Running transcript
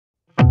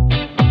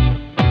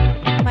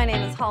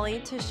Molly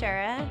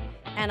Teixeira,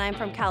 and I'm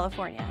from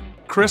California.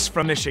 Chris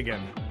from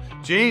Michigan.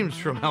 James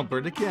from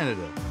Alberta,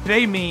 Canada.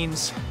 Today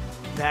means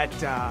that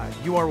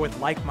you are with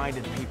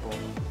like-minded people.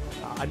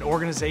 An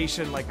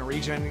organization like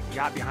Norwegian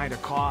got behind a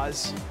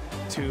cause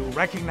to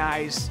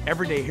recognize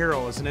everyday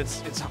heroes, and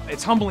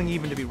it's humbling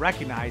even to be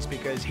recognized,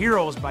 because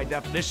heroes by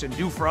definition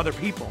do for other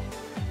people.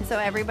 So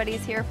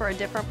everybody's here for a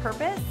different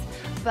purpose,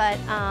 but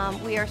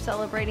we are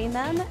celebrating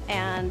them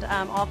and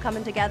all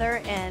coming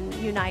together and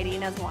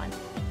uniting as one.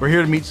 We're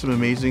here to meet some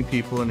amazing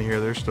people and to hear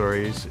their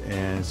stories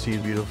and see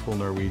beautiful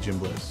Norwegian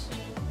bliss.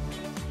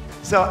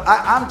 So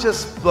I'm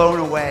just blown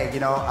away. You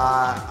know,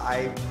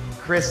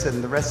 Chris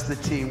and the rest of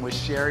the team was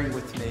sharing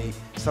with me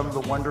some of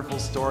the wonderful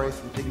stories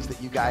and things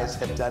that you guys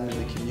have done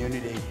in the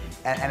community,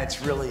 and it's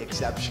really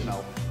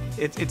exceptional.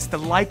 It's the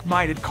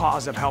like-minded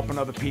cause of helping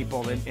other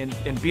people,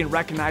 and being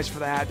recognized for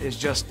that is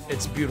just,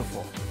 it's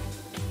beautiful.